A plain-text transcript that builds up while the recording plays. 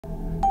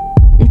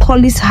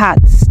Nkolli's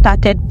heart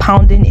started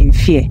pounding in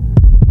fear.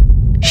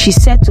 She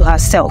said to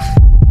herself,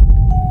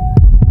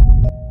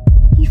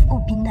 "If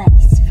Obinna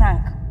is Frank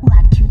who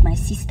had killed my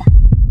sister,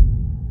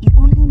 it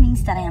only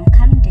means that I am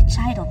carrying the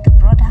child of the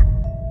brother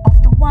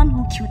of the one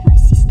who killed my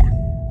sister."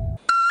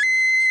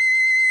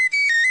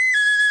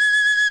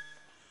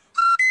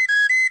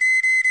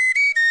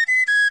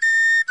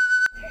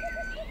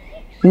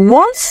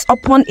 Once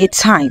upon a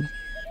time,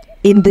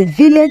 in the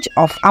village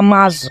of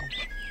Amazu,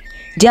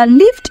 there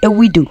lived a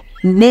widow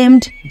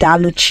named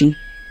Daluchi.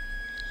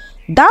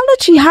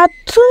 Daluchi had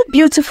two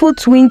beautiful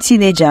twin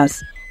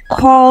teenagers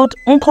called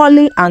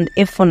Nkolli and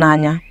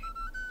Ifunanya.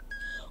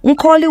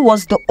 Nkolli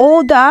was the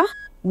older,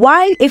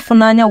 while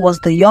Ifunanya was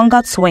the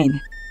younger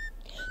twin.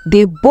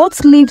 They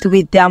both lived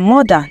with their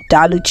mother,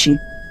 Daluchi.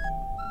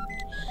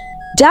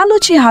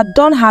 Daluchi had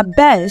done her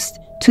best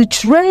to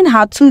train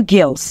her two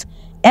girls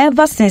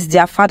ever since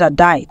their father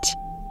died.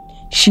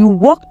 She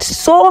worked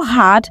so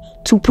hard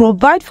to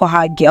provide for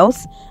her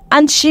girls,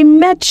 and she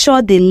made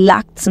sure they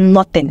lacked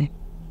nothing.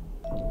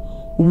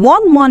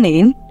 One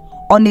morning,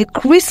 on a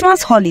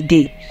Christmas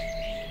holiday,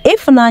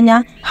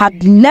 Ifunanya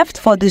had left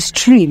for the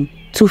stream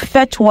to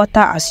fetch water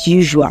as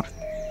usual.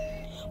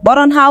 But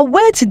on her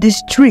way to the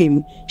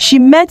stream, she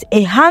met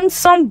a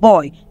handsome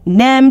boy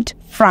named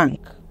Frank.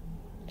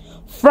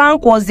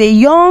 Frank was a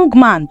young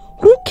man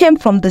who came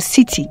from the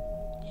city.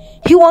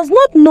 He was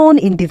not known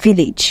in the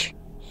village.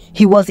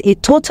 He was a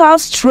total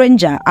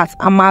stranger at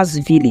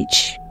Amazu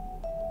village.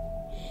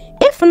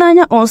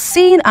 Ifunanya, on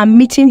seeing and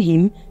meeting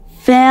him,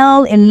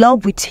 fell in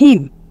love with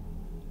him.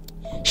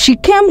 She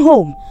came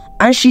home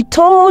and she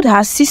told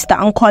her sister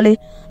Nkolli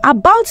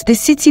about the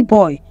city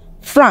boy,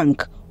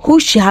 Frank, who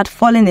she had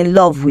fallen in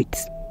love with.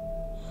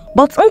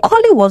 But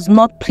Nkolli was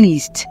not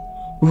pleased.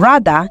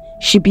 Rather,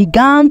 she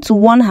began to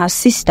warn her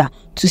sister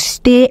to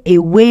stay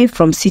away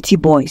from city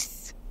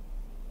boys.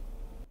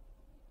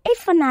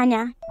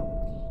 Ifunanya,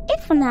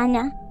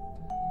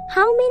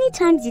 how many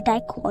times did I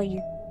call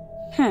you?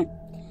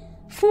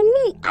 For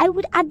me, I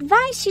would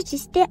advise you to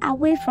stay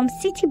away from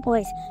city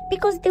boys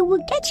because they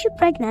will get you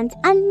pregnant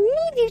and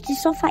leave you to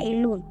suffer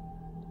alone.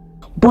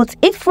 But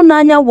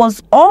Ifunanya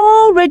was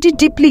already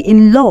deeply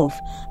in love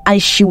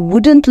and she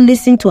wouldn't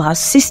listen to her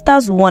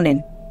sister's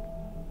warning.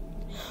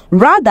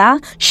 Rather,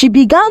 she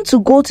began to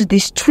go to the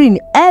stream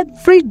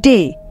every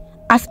day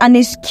as an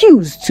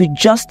excuse to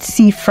just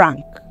see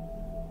Frank.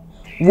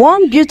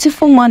 One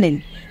beautiful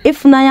morning,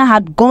 Ifunanya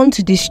had gone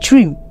to the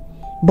stream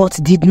but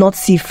did not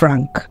see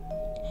Frank.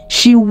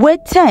 She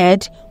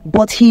waited,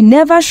 but he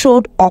never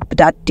showed up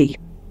that day.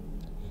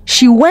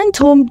 She went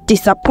home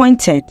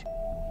disappointed.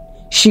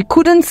 She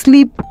couldn't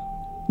sleep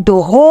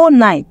the whole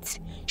night.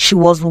 She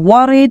was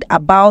worried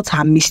about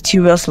her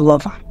mysterious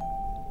lover.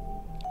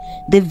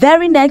 The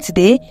very next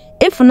day,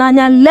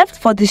 Ifunanya left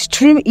for the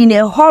stream in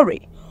a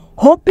hurry,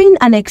 hoping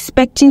and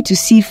expecting to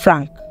see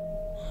Frank.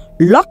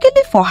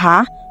 Luckily for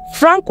her,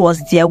 Frank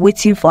was there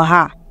waiting for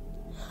her.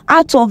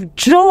 Out of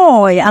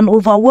joy and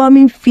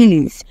overwhelming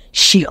feelings,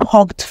 she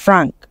hugged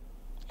Frank.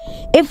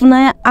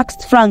 Ifunanya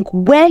asked Frank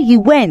where he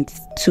went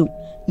to,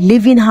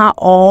 leaving her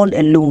all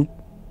alone.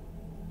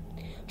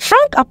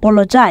 Frank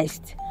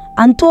apologized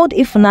and told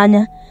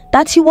Ifunanya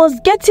that he was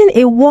getting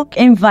a work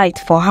invite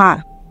for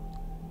her.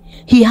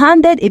 He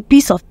handed a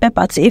piece of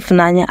paper to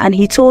Ifunanya and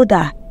he told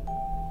her,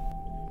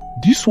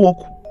 "This work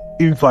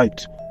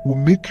invite will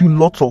make you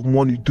lots of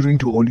money during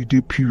the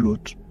holiday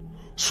period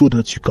so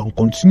that you can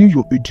continue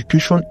your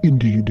education in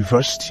the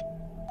university.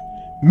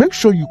 Make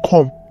sure you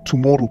come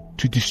tomorrow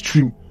to the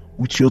stream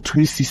with your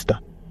twin sister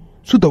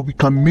so that we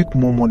can make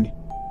more money.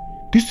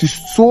 This is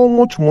so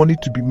much money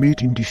to be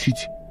made in the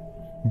city.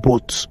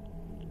 But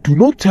do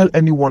not tell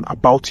anyone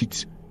about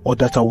it or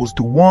that I was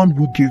the one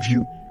who gave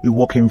you a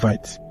work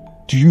invite.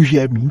 Do you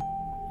hear me?"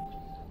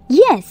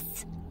 "Yes,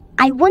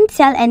 I won't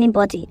tell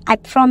anybody, I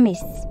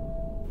promise."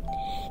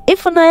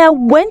 Ifunanya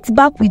went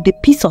back with the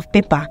piece of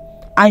paper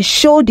and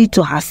showed it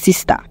to her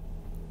sister.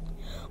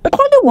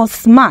 Nkolli was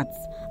smart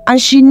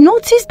and she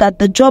noticed that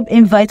the job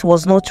invite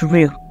was not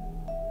real.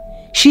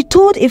 She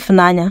told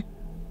Ifunanya,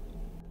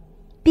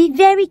 "Be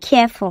very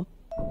careful.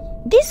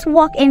 This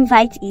work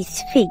invite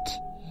is fake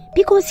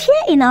because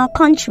here in our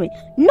country,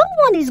 no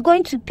one is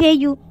going to pay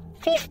you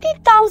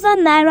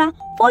 50,000 naira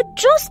for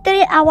just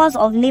 3 hours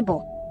of labor.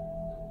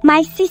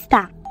 My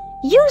sister,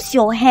 use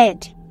your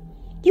head.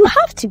 You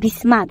have to be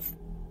smart.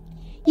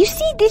 You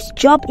see this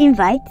job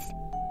invite?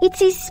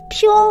 It is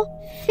pure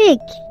fake."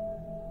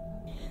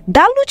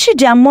 Daluchi,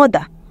 their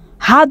mother,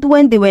 heard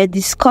when they were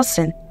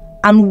discussing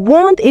and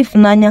warned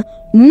Ifunanya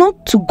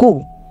not to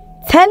go,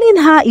 telling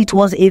her it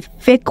was a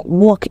fake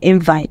work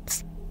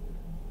invite.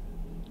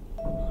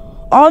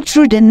 All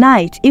through the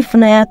night,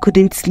 Ifunanya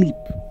couldn't sleep.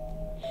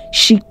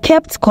 She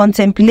kept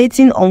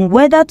contemplating on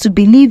whether to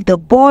believe the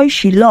boy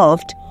she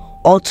loved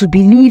or to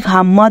believe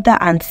her mother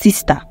and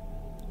sister.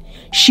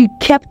 She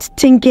kept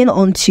thinking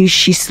until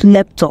she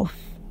slept off.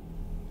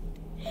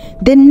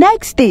 The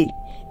next day,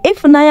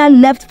 Ifunanya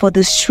left for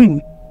the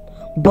stream,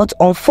 but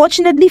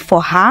unfortunately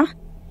for her,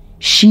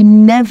 she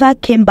never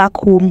came back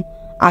home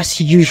as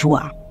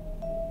usual.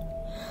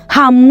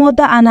 Her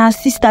mother and her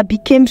sister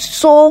became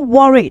so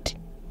worried.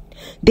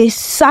 They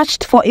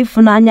searched for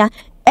Ifunanya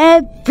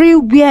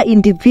everywhere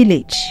in the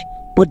village,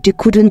 but they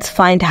couldn't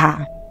find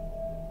her.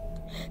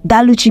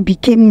 Daluchi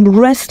became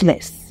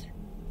restless,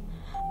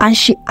 and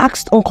she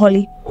asked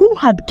Nkoli who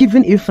had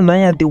given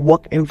Ifunanya the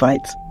work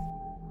invite.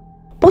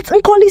 But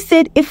Nkoli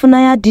said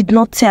Ifunanya did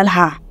not tell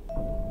her.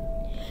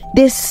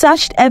 They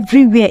searched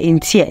everywhere in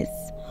tears,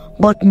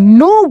 but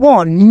no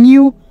one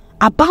knew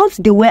about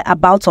the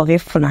whereabouts of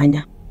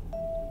Ifunanya.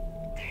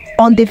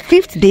 On the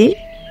 5th day,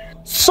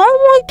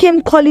 someone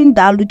came calling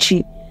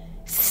Daluchi,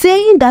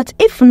 saying that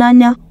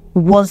Ifunanya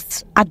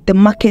was at the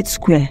market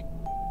square.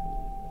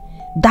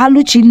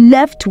 Daluchi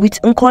left with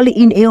Nkoli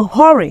in a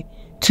hurry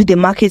to the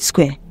market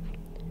square.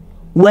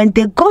 When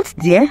they got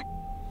there,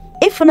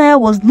 Ifunanya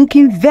was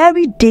looking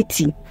very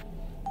dirty,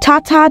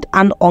 tattered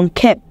and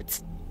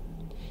unkempt.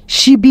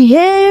 She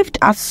behaved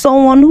as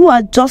someone who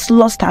had just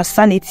lost her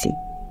sanity.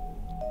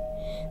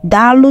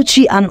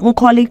 Daluchi and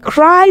Nkoli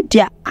cried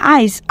their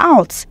eyes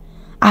out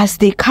as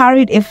they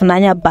carried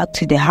Ifunanya back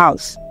to the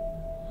house.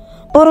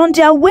 But on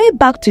their way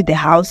back to the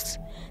house,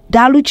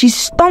 Daluchi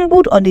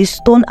stumbled on a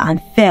stone and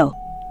fell.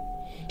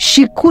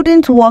 She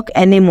couldn't walk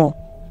anymore.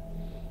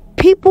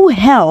 People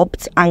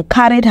helped and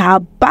carried her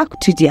back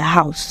to their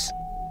house.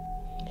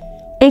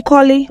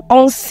 Nkoli,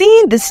 on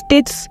seeing the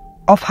state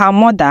of her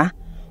mother,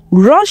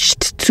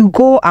 rushed to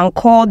go and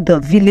call the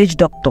village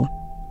doctor.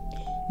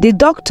 The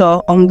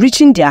doctor, on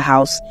reaching their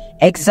house,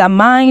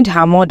 examined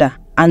her mother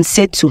and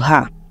said to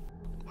her,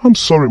 "I'm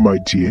sorry, my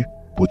dear,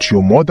 but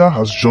your mother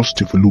has just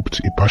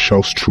developed a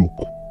partial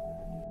stroke."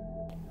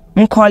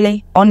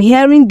 Nkoli, on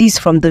hearing this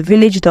from the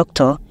village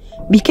doctor,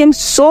 became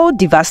so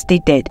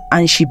devastated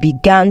and she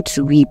began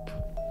to weep.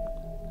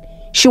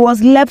 She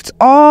was left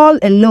all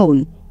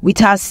alone with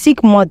her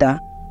sick mother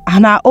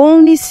and her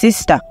only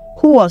sister,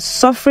 who was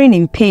suffering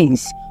in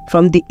pains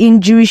from the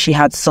injury she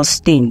had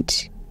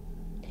sustained.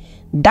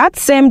 That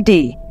same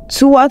day,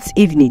 towards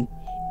evening,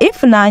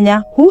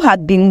 Ifunanya, who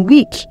had been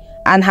weak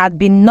and had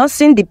been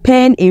nursing the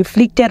pain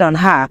inflicted on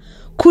her,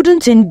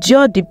 couldn't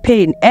endure the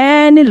pain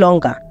any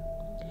longer.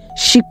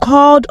 She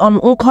called on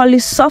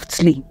Nkoli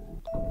softly.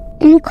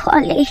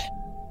 Nkoli,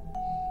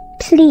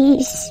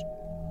 please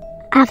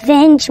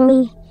avenge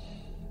me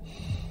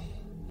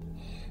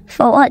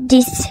for what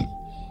these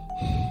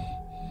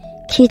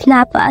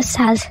kidnappers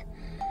have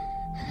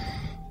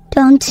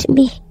done to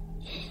me.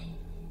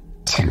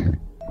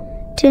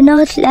 Do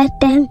not let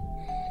them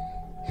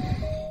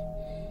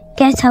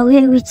get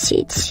away with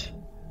it.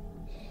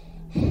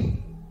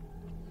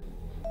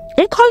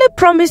 Nkoli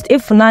promised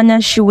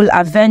Ifunanya she will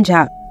avenge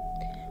her.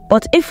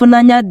 But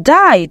Ifunanya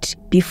died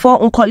before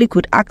Nkoli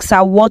could ask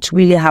her what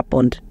really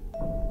happened.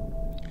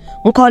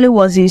 Nkoli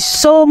was in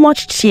so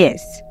much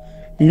tears,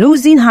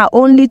 losing her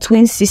only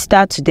twin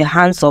sister to the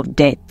hands of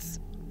death.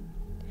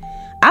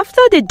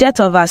 After the death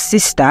of her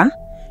sister,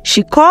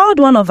 she called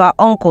one of her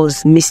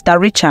uncles, Mr.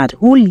 Richard,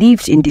 who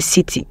lived in the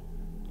city.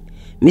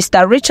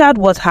 Mr. Richard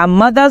was her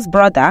mother's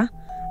brother,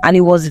 and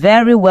he was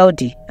very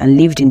wealthy and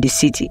lived in the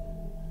city.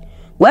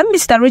 When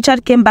Mr.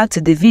 Richard came back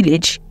to the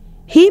village,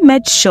 he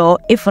made sure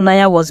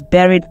Ifunanya was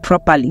buried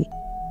properly.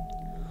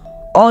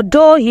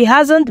 Although he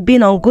hasn't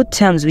been on good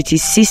terms with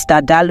his sister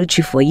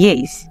Daluchi for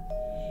years,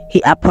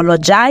 he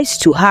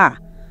apologized to her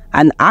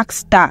and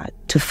asked her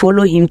to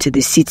follow him to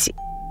the city.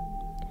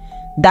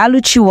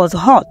 Daluchi was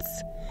hurt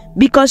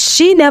because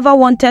she never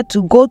wanted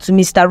to go to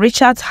Mr.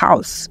 Richard's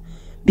house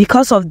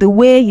because of the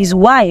way his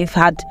wife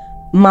had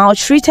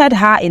maltreated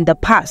her in the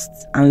past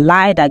and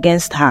lied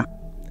against her.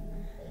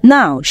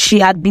 Now she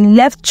had been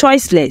left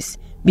choiceless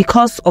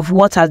because of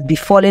what had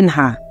befallen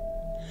her.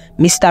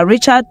 Mr.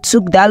 Richard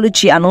took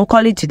Daluchi and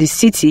Nkoli to the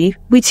city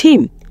with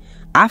him,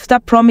 after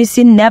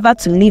promising never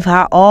to leave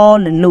her all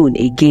alone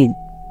again.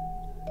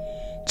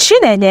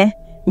 Chinenye,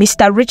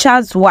 Mr.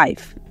 Richard's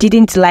wife,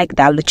 didn't like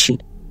Daluchi.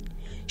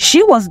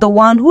 She was the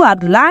one who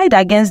had lied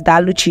against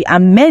Daluchi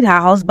and made her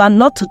husband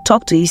not to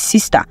talk to his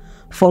sister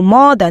for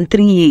more than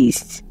 3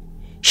 years.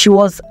 She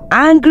was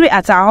angry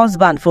at her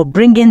husband for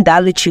bringing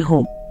Daluchi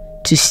home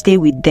to stay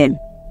with them.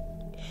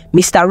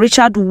 Mr.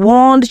 Richard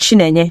warned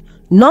Chinenye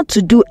not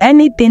to do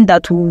anything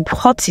that would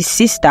hurt his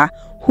sister,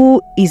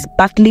 who is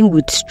battling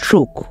with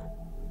stroke.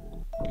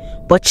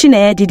 But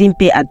Chinenye didn't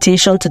pay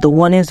attention to the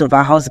warnings of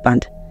her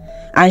husband,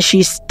 and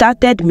she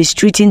started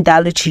mistreating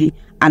Daluchi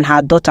and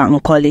her daughter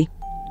Nkoli.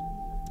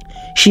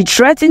 She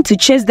threatened to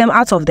chase them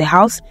out of the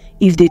house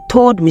if they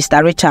told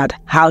Mr. Richard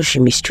how she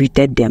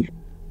mistreated them.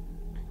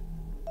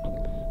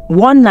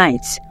 One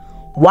night,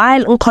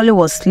 while Nkoli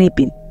was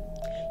sleeping,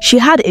 she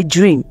had a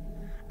dream,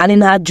 and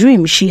in her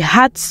dream she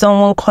heard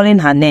someone calling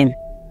her name.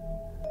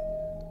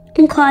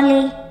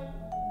 Nkoli,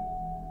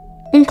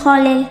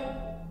 Nkoli,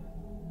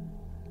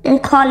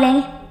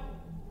 Nkoli.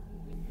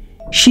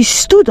 She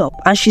stood up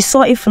and she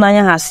saw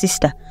Ifunanya, her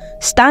sister,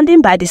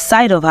 standing by the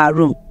side of her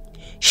room.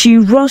 She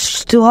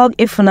rushed to hug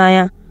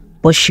Ifunanya,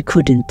 but she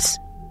couldn't.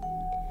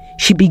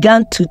 She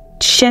began to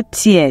shed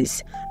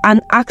tears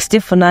and asked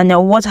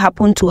Ifunanya what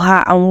happened to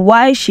her and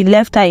why she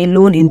left her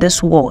alone in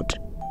this world.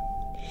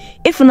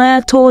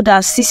 Ifunanya told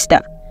her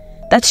sister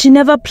that she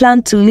never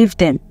planned to leave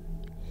them.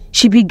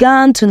 She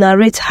began to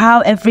narrate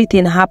how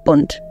everything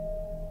happened.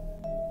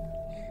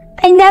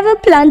 I never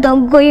planned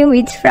on going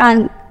with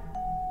Frank.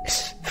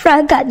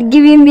 Frank had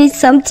given me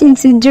something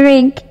to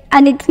drink,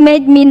 and it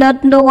made me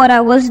not know what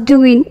I was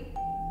doing.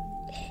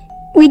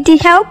 With the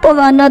help of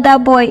another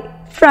boy,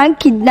 Frank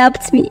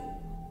kidnapped me.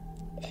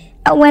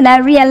 And when I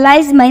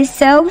realized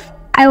myself,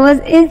 I was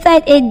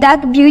inside a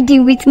dark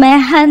building with my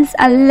hands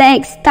and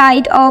legs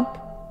tied up.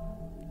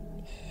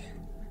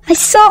 I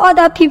saw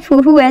other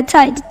people who were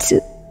tied too.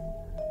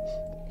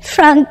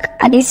 Frank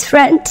and his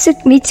friend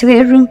took me to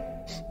a room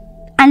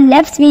and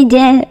left me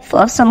there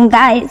for some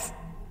guys.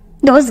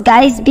 Those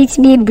guys beat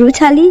me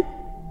brutally.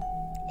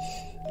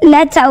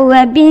 Later, we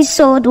were being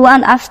sold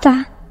one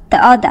after the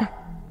other.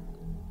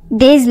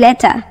 Days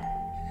later,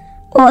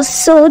 I was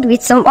sold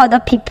with some other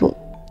people.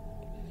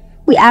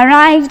 We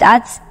arrived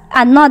at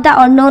another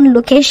unknown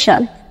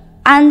location,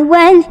 and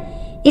when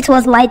it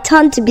was my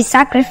turn to be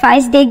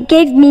sacrificed, they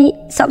gave me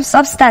some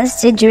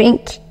substance to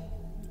drink.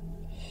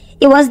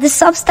 It was the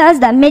substance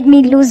that made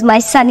me lose my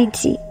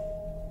sanity.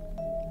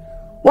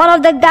 One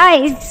of the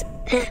guys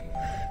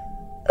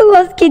who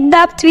was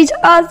kidnapped with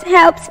us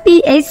helped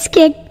me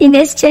escape in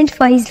exchange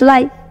for his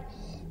life.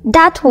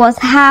 That was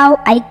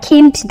how I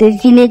came to the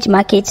village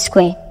market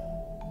square.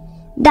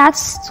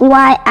 That's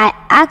why I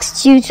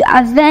asked you to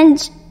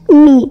avenge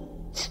me.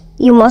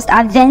 You must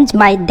avenge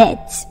my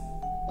death.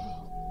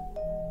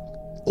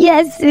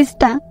 Yes,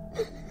 sister.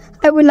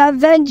 I will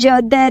avenge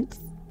your death.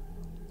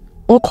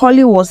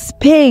 Nkoli was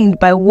pained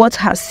by what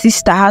her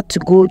sister had to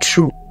go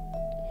through.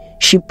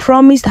 She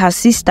promised her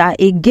sister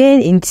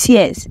again in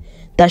tears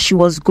that she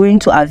was going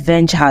to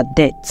avenge her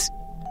death.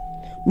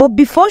 But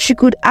before she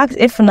could ask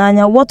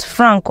Ifunanya what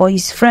Frank or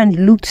his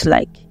friend looked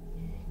like,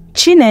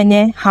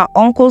 Chinenye, her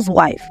uncle's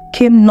wife,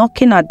 came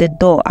knocking at the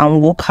door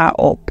and woke her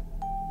up.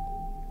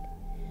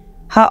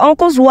 Her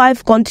uncle's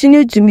wife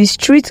continued to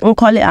mistreat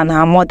Nkoli and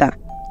her mother.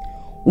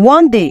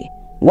 One day,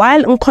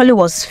 while Nkoli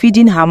was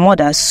feeding her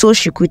mother so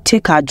she could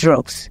take her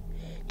drugs,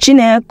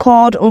 Chinenye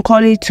called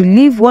Nkoli to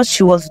leave what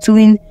she was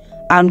doing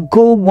and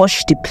go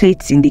wash the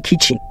plates in the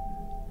kitchen.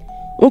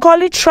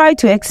 Nkoli tried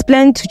to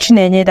explain to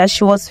Chinenye that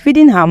she was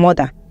feeding her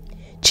mother.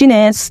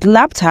 Chinenye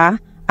slapped her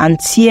and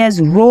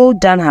tears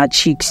rolled down her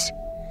cheeks.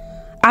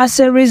 As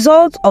a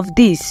result of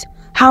this,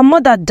 her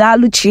mother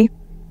Daluchi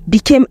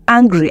became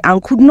angry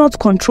and could not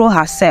control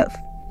herself.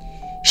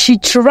 She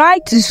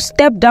tried to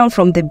step down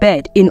from the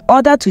bed in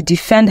order to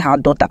defend her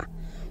daughter,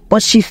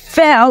 but she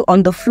fell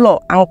on the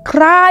floor and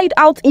cried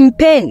out in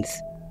pain.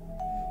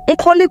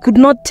 Nkoli could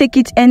not take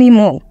it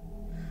anymore.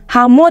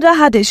 Her mother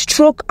had a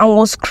stroke and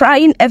was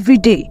crying every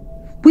day,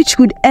 which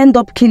could end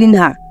up killing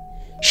her.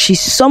 She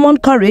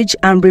summoned courage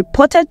and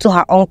reported to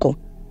her uncle.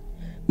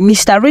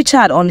 Mr.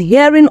 Richard, on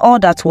hearing all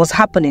that was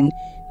happening,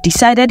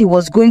 decided he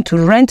was going to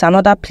rent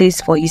another place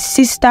for his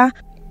sister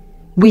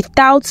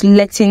without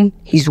letting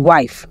his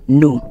wife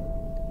know.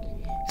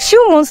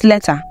 Few months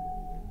later,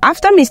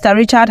 after Mr.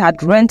 Richard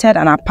had rented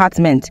an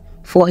apartment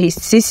for his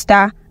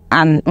sister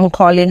and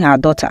Nkoli, her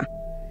daughter,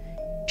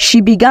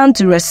 she began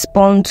to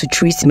respond to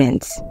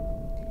treatment.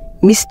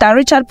 Mr.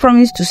 Richard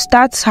promised to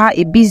start her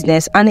a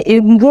business and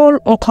enroll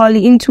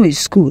Nkoli into a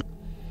school.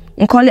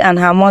 Nkoli and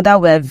her mother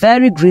were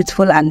very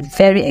grateful and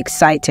very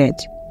excited.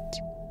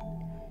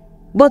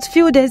 But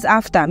few days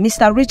after,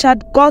 Mr.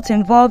 Richard got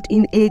involved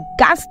in a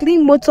ghastly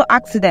motor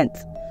accident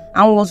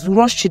and was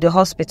rushed to the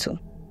hospital.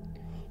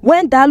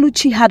 When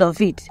Daluchi heard of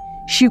it,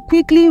 she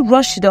quickly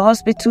rushed to the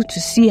hospital to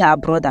see her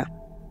brother.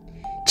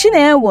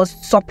 Chinenye was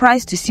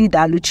surprised to see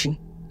Daluchi.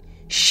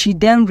 She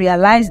then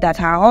realized that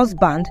her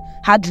husband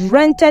had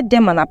rented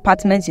them an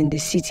apartment in the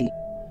city,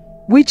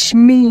 which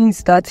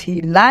means that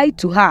he lied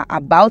to her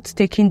about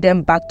taking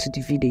them back to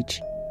the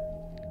village.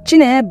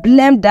 Chinenye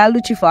blamed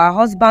Daluchi for her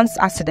husband's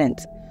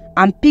accident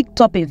and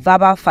picked up a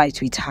verbal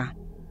fight with her.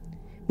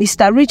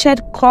 Mr.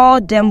 Richard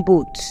called them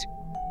both,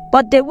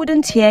 but they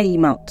wouldn't hear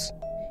him out.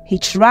 He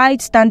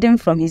tried standing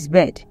from his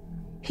bed.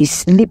 He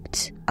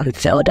slipped and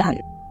fell down.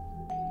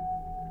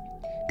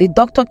 The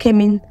doctor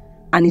came in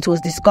and it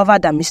was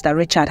discovered that Mr.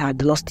 Richard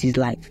had lost his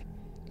life.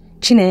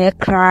 Chinenye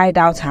cried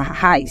out her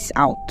eyes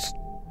out,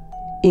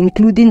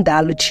 including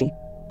Daluchi,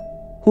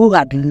 who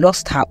had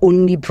lost her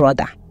only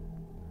brother.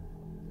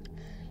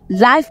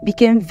 Life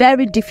became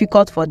very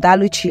difficult for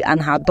Daluchi and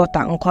her daughter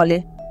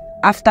Nkoli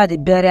after the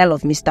burial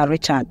of Mr.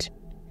 Richard.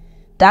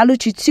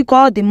 Daluchi took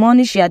all the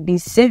money she had been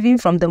saving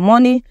from the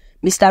money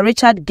Mr.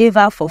 Richard gave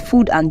her for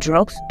food and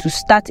drugs to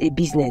start a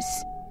business.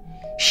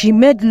 She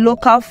made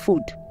local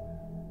food.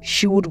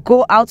 She would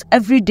go out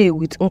every day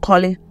with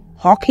Nkoli,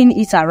 hawking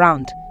it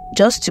around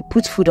just to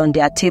put food on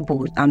their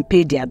table and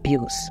pay their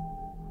bills.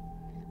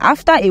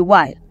 After a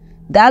while,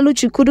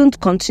 Daluchi couldn't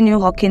continue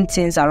hawking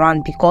things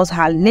around because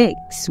her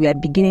legs were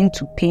beginning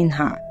to pain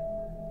her.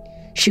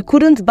 She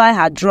couldn't buy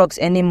her drugs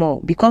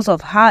anymore because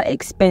of how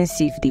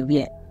expensive they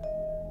were.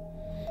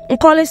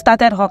 Nkoli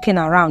started hawking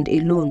around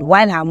alone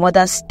while her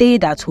mother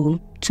stayed at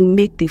home to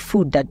make the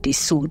food that they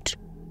sold.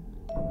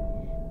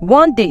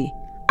 One day,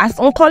 As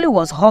Nkoli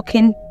was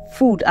hawking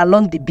food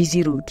along the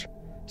busy road,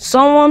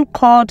 someone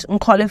called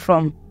Nkoli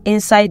from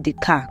inside the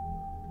car.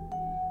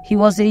 He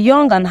was a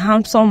young and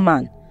handsome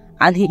man,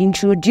 and he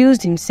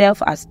introduced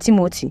himself as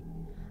Timothy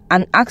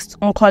and asked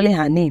Nkoli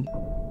her name.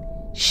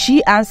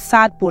 She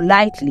answered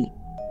politely.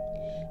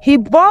 He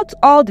bought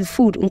all the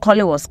food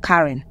Nkoli was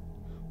carrying.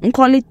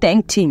 Nkoli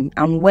thanked him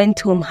and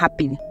went home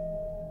happily.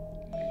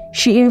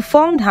 She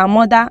informed her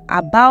mother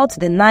about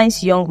the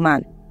nice young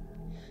man.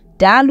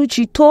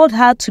 Daluchi told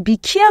her to be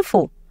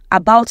careful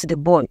about the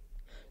boy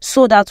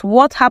so that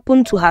what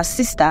happened to her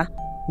sister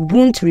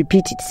won't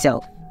repeat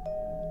itself.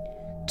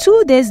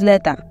 2 days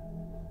later,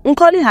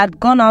 Nkoli had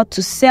gone out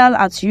to sell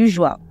as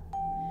usual.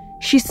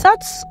 She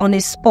sat on a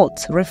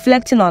spot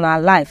reflecting on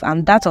her life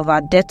and that of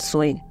her dead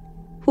swain,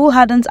 who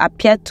hadn't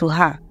appeared to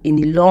her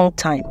in a long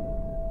time.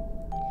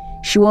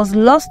 She was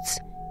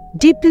lost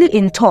deeply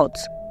in thought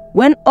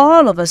when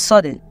all of a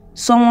sudden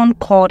someone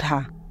called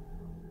her,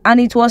 and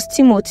it was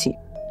Timothy.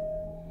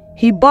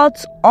 He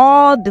bought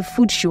all the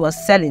food she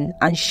was selling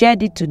and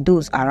shared it to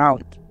those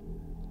around.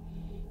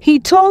 He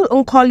told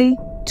Nkoli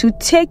to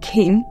take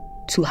him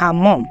to her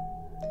mom.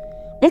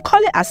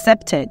 Nkoli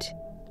accepted,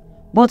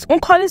 but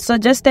Nkoli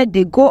suggested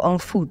they go on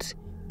foot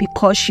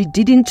because she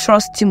didn't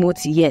trust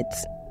Timothy yet,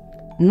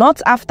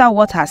 not after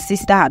what her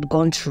sister had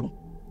gone through.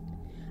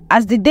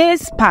 As the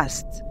days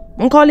passed,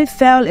 Nkoli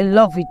fell in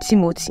love with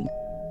Timothy.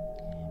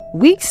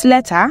 Weeks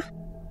later,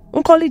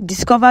 Nkoli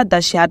discovered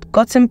that she had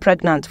gotten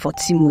pregnant for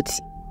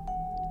Timothy.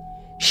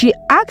 She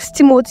asked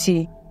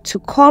Timothy to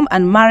come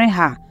and marry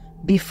her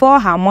before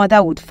her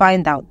mother would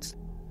find out.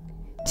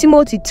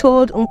 Timothy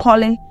told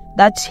Nkoli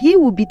that he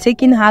would be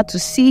taking her to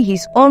see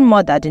his own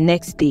mother the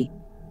next day.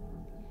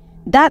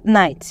 That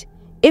night,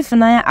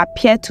 Ifunanya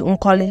appeared to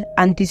Nkoli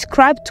and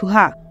described to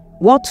her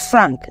what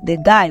Frank, the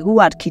guy who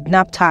had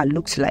kidnapped her,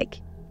 looked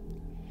like.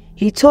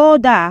 He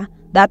told her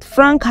that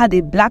Frank had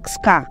a black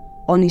scar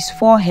on his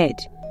forehead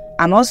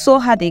and also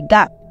had a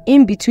gap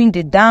in between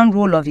the down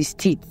row of his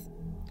teeth.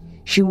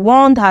 She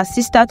warned her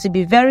sister to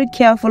be very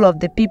careful of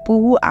the people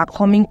who are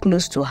coming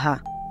close to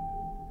her.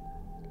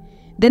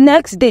 The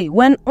next day,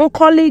 when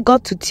Nkoli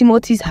got to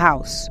Timothy's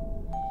house,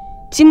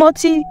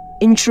 Timothy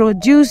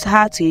introduced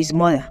her to his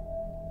mother.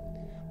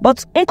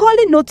 But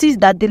Nkoli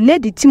noticed that the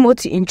lady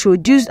Timothy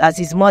introduced as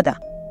his mother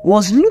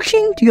was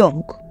looking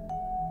young.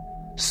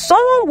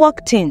 Someone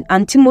walked in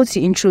and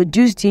Timothy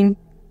introduced him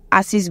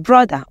as his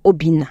brother,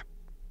 Obinna.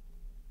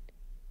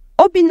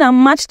 Obinna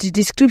matched the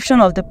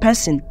description of the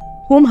person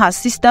whom her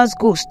sister's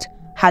ghost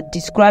had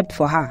described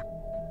for her.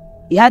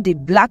 He had a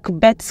black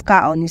birth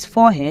scar on his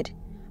forehead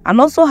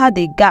and also had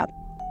a gap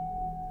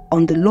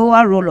on the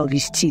lower row of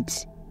his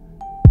teeth.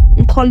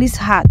 Nkoli's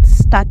heart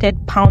started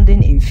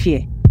pounding in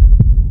fear.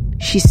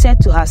 She said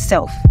to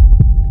herself,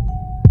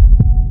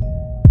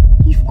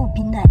 "If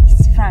Obinna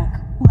is Frank,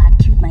 who had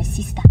killed my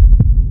sister,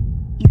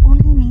 it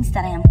only means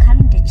that I am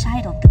carrying the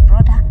child of the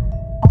brother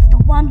of the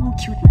one who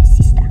killed my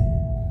sister."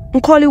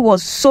 Nkoli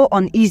was so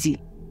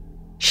uneasy.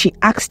 She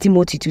asked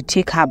Timothy to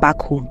take her back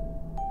home.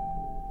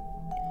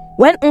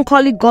 When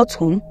Nkoli got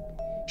home,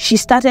 she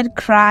started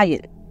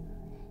crying.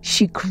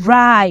 She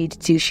cried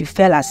till she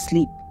fell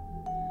asleep.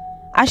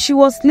 As she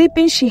was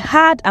sleeping, she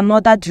had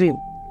another dream.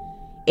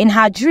 In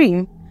her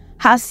dream,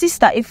 her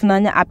sister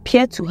Ifunanya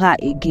appeared to her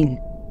again.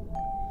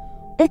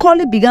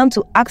 Nkoli began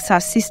to ask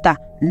her sister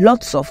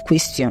lots of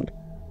questions.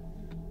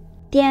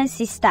 "Dear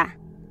sister,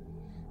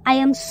 I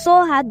am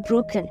so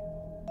heartbroken.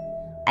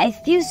 I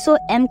feel so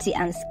empty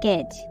and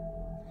scared.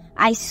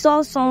 I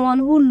saw someone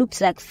who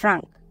looks like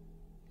Frank.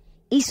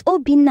 Is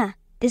Obinna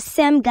the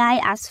same guy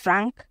as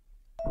Frank?"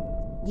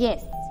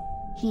 "Yes,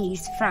 he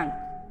is Frank.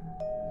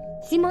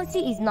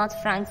 Timothy is not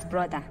Frank's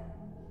brother,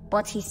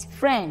 but his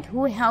friend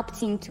who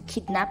helped him to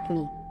kidnap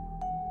me.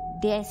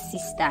 Dear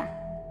sister,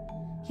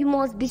 you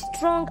must be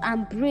strong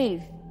and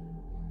brave.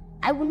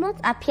 I will not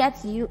appear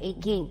to you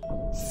again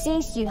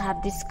since you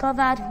have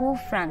discovered who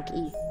Frank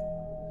is.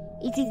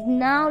 It is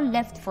now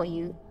left for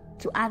you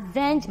to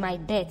avenge my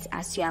death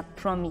as you have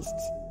promised.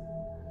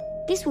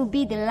 This will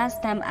be the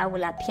last time I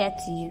will appear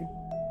to you.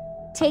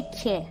 Take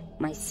care,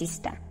 my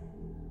sister."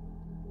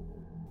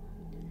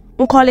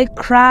 Nkoli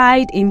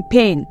cried in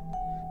pain,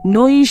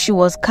 knowing she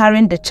was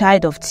carrying the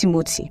child of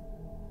Timothy.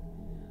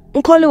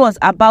 Nkoli was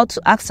about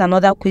to ask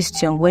another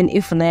question when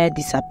Ifunanya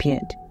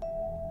disappeared.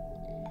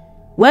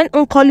 When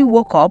Nkoli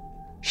woke up,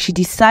 she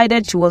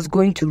decided she was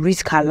going to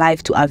risk her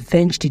life to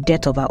avenge the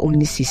death of her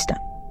only sister.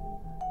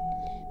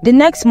 The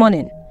next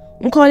morning,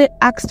 Nkoli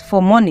asked for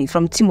money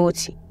from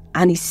Timothy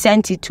and he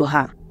sent it to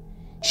her.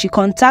 She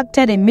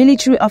contacted a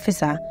military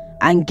officer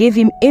and gave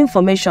him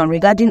information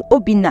regarding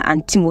Obinna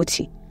and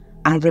Timothy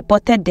and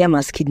reported them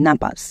as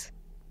kidnappers.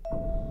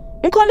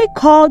 Nkoli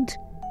called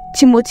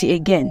Timothy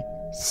again,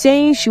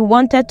 saying she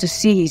wanted to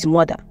see his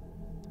mother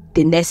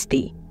the next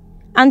day,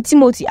 and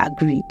Timothy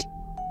agreed.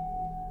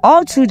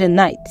 All through the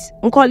night,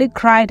 Nkoli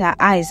cried her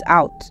eyes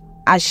out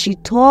as she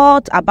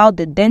thought about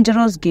the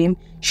dangerous game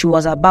she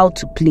was about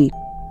to play.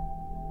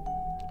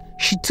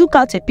 She took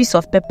out a piece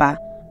of paper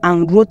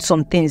and wrote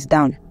some things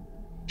down.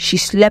 she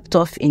slept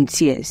off in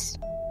tears.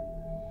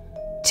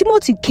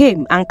 Timothy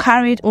came and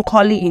carried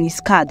Nkoli in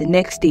his car the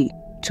next day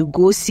to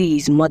go see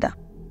his mother.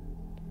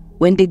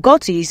 When they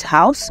got to his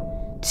house,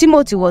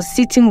 Timothy was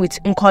sitting with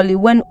Nkoli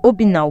when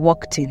Obinna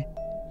walked in.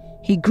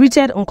 He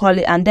greeted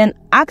Nkoli and then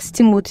asked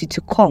Timothy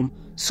to come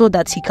so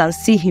that he can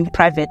see him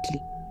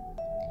privately.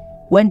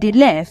 When they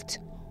left,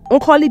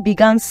 Nkoli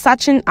began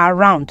searching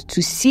around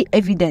to see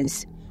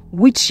evidence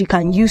which she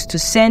can use to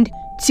send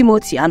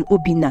Timothy and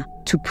Obinna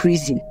to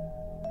prison.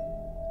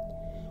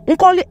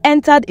 Nkoli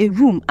entered a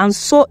room and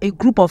saw a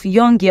group of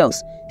young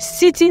girls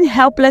sitting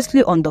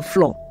helplessly on the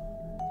floor.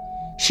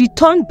 She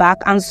turned back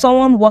and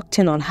someone walked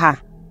in on her.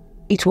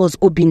 It was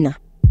Obinna.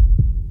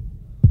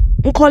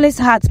 Nkoli's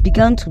heart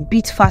began to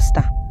beat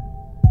faster.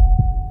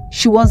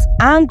 She was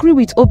angry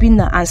with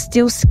Obinna and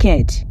still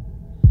scared,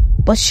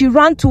 but she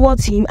ran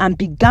towards him and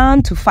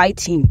began to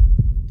fight him.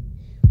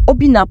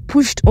 Obinna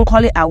pushed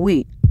Nkoli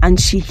away and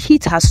she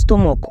hit her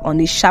stomach on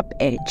a sharp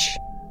edge.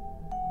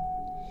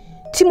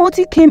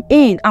 Timothy came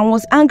in and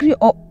was angry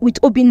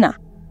with Obinna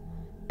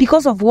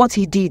because of what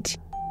he did.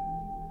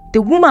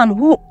 The woman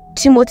who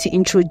Timothy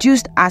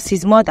introduced as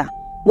his mother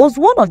was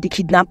one of the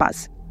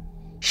kidnappers.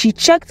 She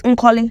checked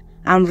Nkoli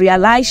and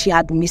realized she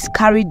had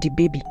miscarried the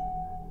baby.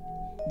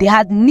 They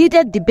had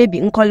needed the baby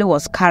Nkoli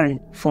was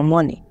carrying for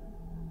money.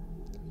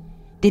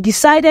 They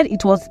decided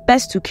it was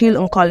best to kill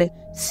Nkoli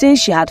since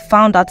she had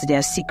found out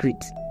their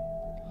secret.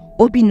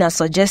 Obinna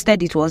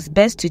suggested it was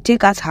best to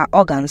take out her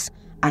organs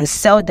and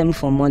sell them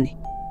for money.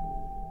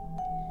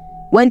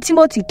 When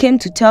Timothy came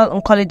to tell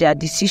Nkoli their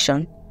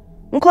decision,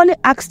 Nkoli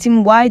asked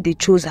him why they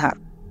chose her.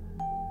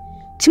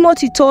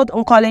 Timothy told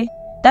Nkoli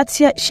that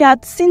she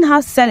had seen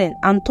her selling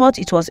and thought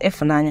it was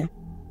Efunanya.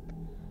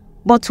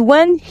 But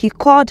when he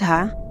called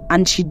her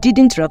and she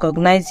didn't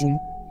recognize him,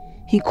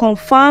 he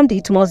confirmed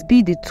it must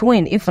be the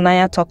twin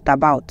Efunanya talked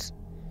about,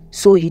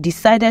 so he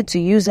decided to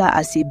use her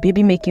as a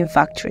baby-making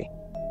factory.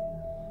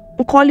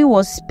 Nkoli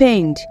was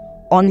pained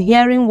on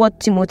hearing what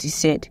Timothy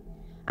said,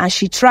 and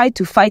she tried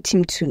to fight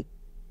him too.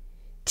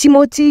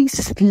 Timothy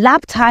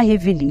slapped her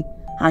heavily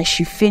and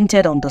she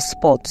fainted on the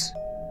spot.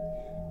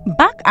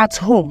 Back at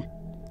home,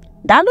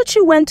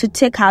 Daluchi went to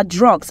take her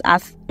drugs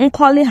as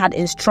Nkoli had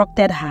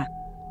instructed her.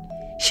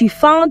 She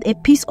found a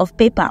piece of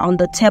paper on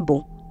the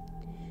table.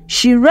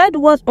 She read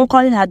what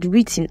Nkoli had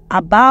written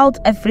about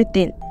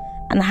everything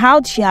and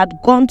how she had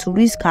gone to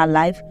risk her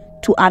life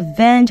to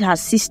avenge her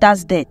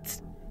sister's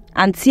death,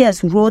 and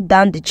tears rolled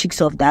down the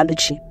cheeks of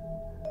Daluchi.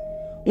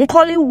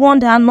 Nkoli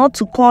warned her not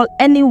to call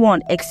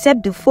anyone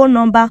except the phone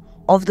number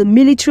of the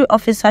military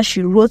officer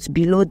she wrote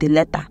below the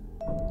letter.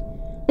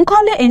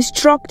 Nkoli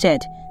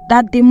instructed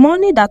that the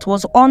money that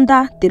was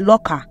under the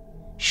locker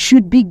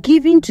should be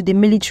given to the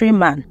military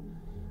man.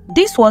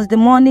 This was the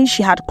money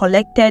she had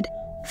collected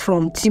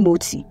from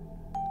Timothy.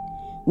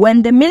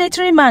 When the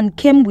military man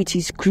came with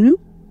his crew,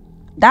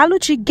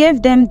 Daluchi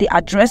gave them the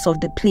address of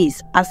the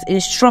place as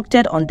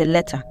instructed on the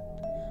letter.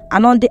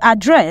 And on the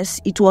address,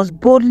 it was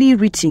boldly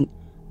written,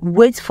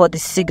 "Wait for the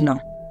signal."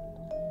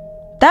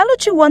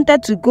 Daluchi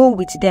wanted to go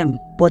with them,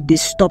 but they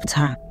stopped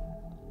her.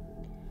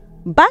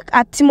 Back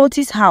at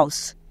Timothy's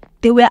house,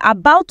 they were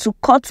about to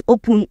cut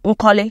open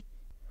Nkoli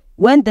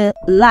when the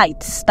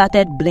light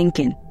started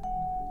blinking.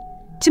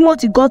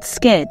 Timothy got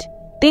scared,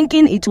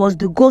 thinking it was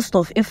the ghost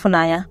of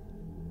Efunanya.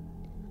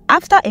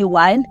 After a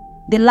while,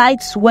 the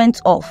lights went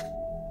off.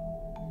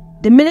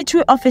 The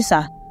military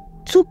officer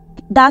took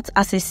that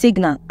as a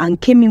signal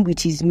and came in with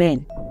his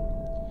men.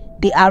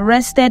 They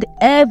arrested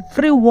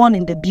everyone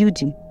in the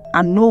building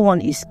and no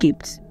one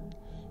escaped.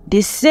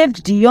 They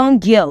saved the young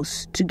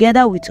girls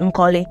together with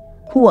Nkoli,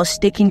 who was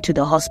taken to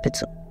the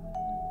hospital.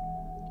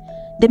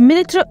 The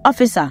military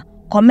officer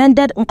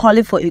commended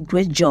Nkoli for a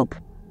great job.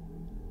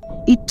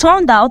 It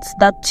turned out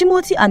that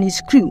Timothy and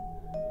his crew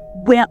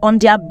were on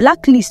their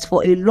blacklist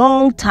for a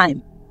long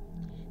time.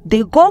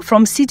 They go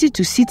from city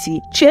to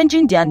city,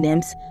 changing their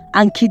names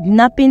and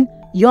kidnapping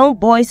young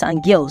boys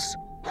and girls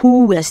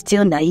who were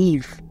still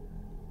naive.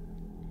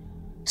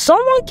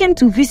 Someone came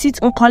to visit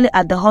Nkoli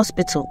at the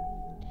hospital.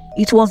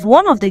 It was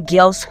one of the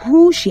girls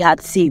who she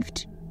had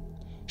saved.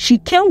 She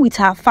came with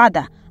her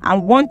father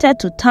and wanted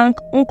to thank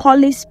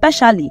Nkoli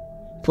specially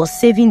for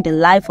saving the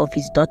life of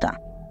his daughter.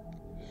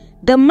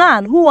 The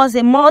man, who was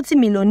a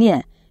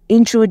multi-millionaire,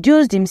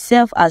 introduced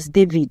himself as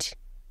David.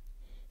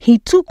 He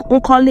took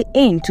Nkoli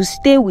in to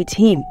stay with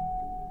him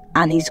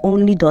and his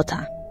only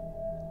daughter.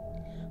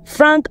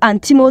 Frank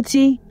and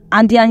Timothy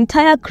and their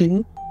entire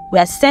crew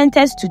were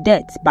sentenced to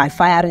death by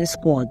firing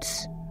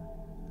squads.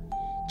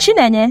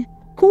 Chinenye,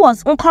 who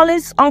was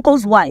Nkoli's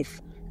uncle's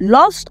wife,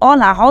 lost all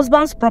her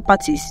husband's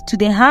properties to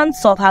the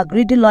hands of her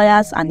greedy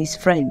lawyers and his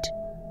friend.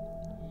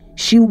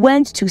 She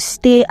went to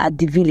stay at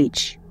the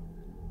village.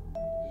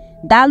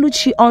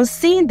 Daluchi, on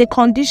seeing the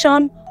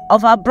condition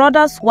of her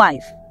brother's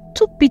wife,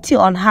 took pity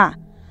on her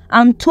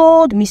and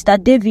told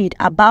Mr. David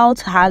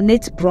about her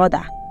late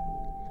brother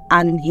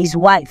and his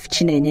wife,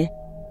 Chinenye.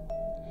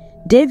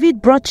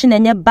 David brought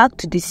Chinenye back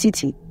to the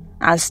city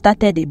and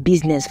started a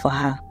business for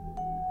her.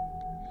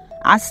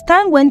 As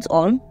time went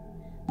on,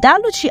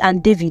 Daluchi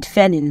and David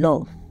fell in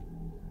love.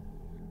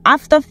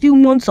 After a few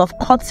months of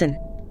courting,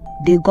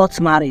 they got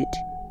married.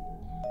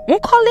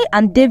 Nkoli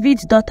and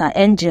David's daughter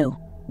Angel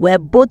were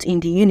both in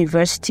the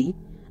university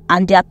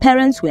and their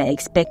parents were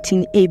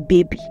expecting a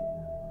baby.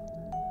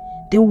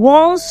 The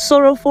once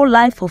sorrowful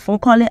life of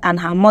Nkoli and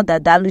her mother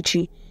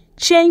Daluchi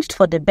changed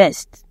for the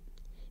best.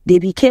 They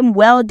became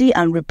wealthy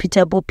and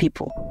reputable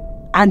people,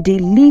 and they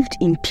lived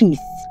in peace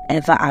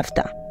ever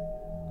after.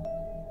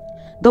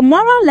 The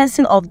moral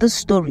lesson of this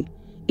story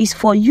is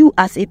for you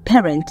as a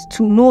parent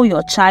to know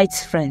your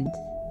child's friends.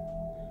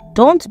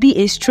 Don't be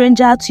a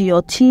stranger to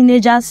your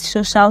teenager's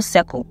social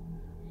circle.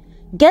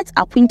 Get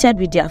acquainted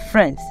with their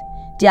friends,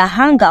 their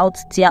hangouts,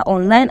 their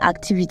online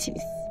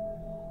activities.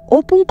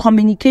 Open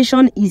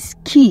communication is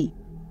key.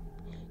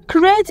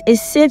 Create a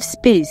safe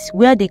space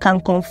where they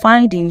can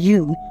confide in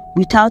you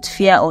without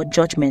fear or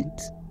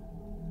judgment.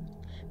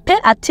 Pay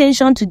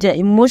attention to their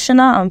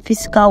emotional and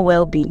physical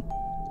well-being.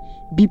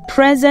 Be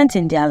present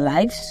in their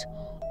lives,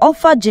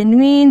 offer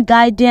genuine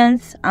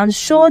guidance, and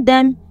show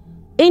them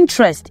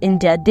interest in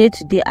their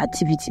day-to-day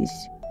activities.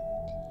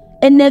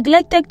 A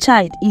neglected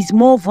child is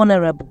more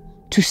vulnerable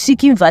to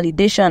seeking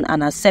validation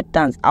and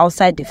acceptance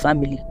outside the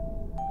family,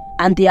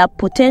 and they have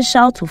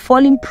potential to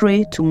falling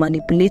prey to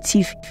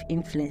manipulative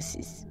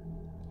influences.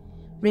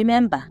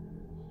 Remember,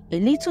 a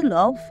little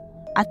love,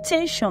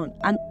 attention,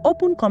 and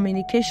open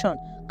communication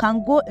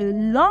can go a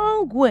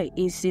long way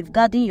in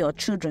safeguarding your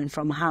children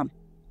from harm.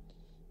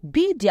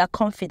 Be their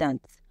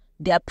confidant,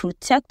 their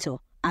protector,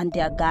 and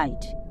their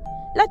guide.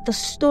 Let the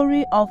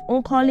story of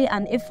Nkoli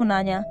and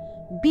Ifunanya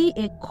be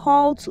a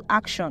call to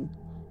action,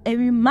 a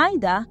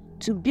reminder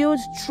to build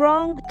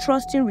strong,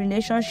 trusting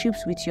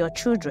relationships with your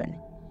children,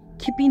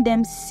 keeping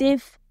them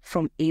safe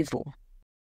from evil.